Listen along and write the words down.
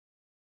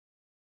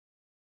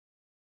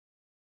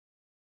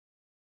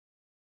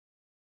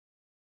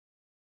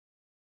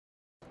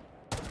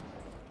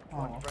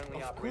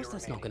Of course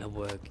that's not gonna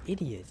work,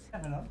 idiot.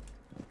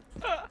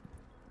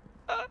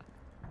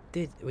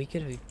 Dude, we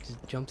could have just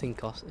jumped in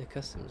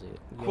customs.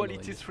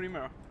 Quality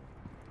streamer.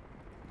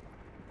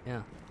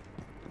 Yeah,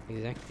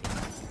 exactly.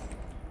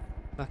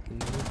 Fucking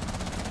me.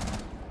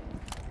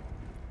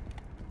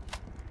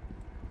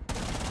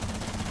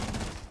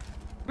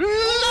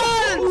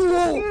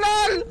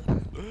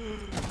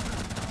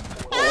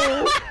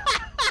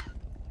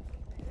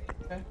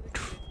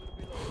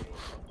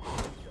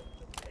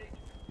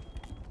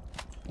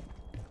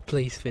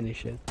 Please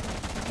finish it.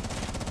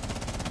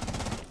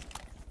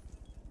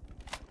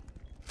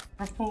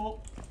 Report.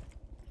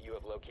 You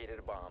have located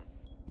a bomb.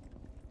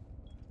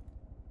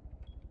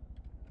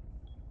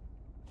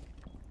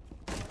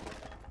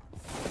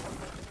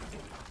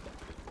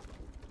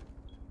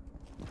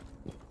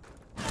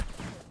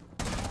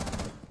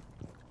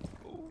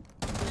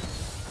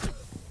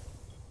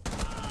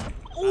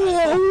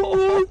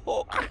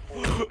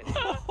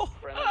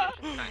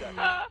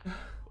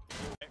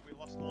 We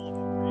lost all of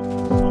them.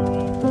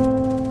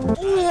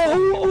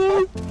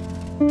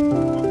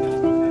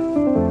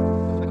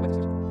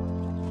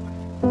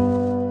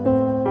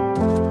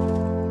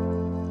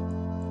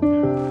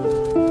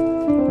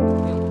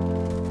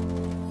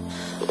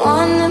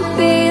 Wanna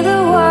be the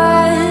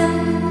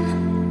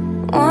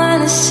one,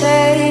 wanna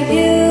save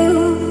you,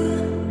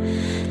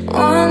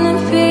 wanna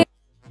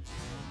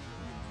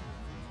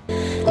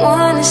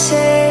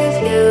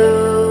save you,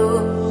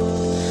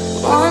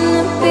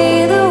 wanna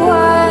be the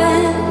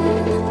one,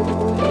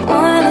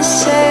 wanna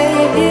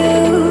save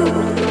you,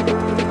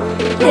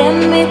 let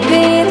me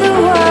be the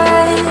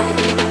one,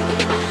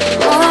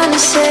 wanna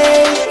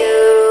save you.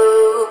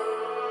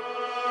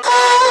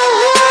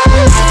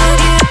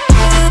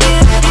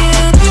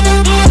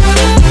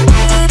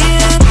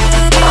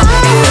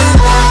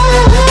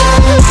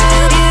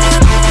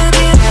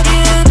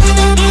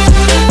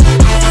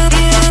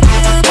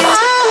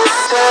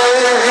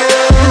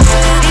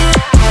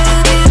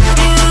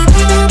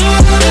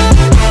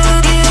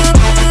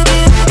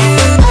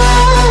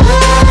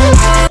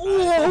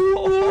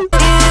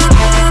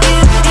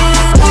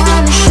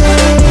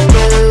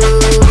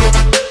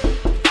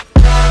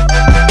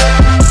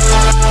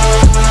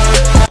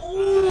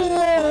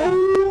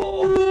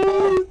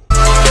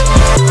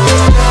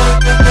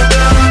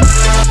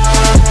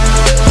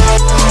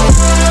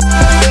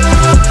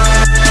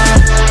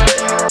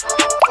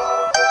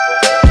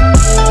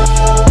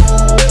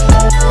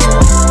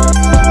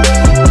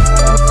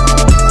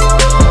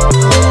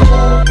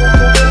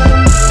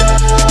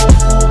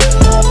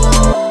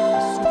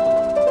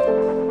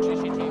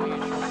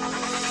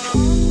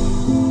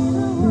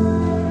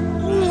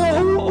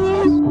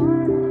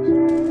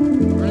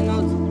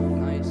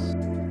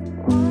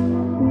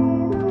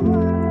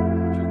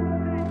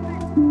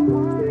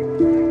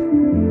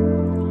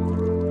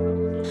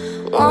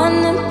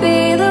 Wanna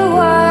be the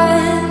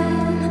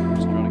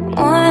one,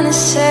 wanna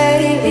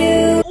save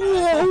you,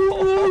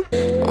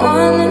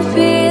 wanna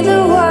be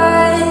the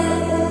one,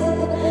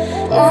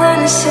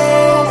 wanna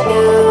save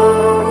you,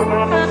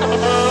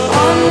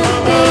 wanna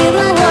be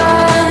the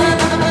one,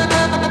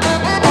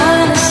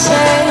 wanna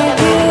save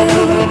you,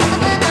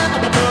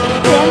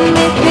 let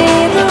me be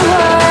the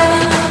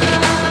one,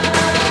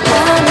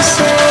 wanna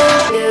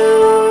save you.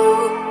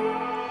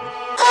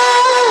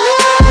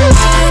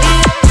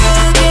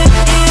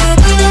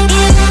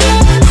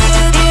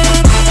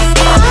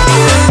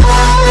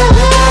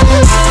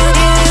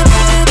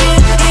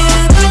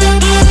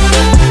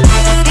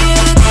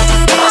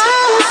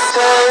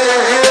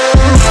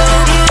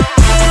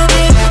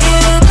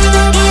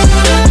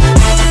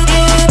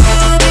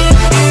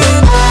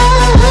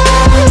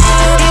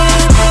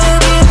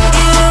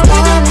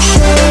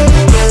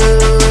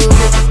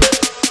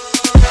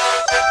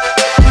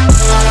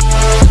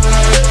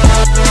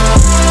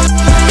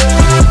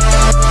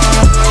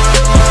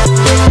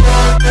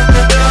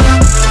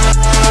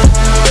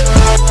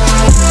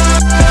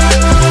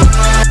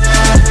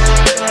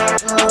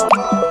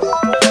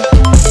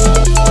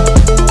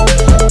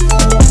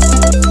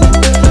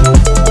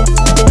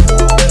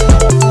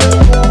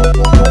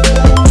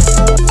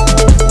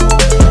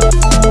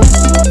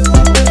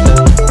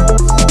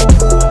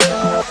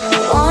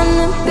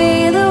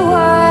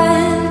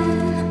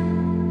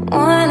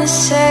 Wanna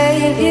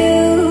save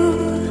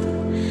you,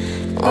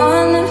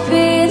 wanna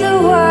be the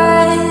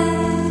one,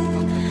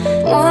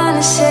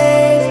 wanna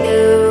save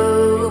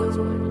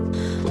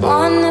you,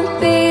 wanna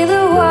be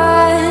the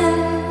one,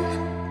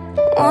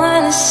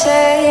 wanna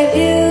save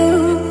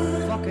you,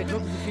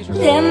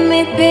 let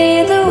me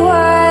be the one.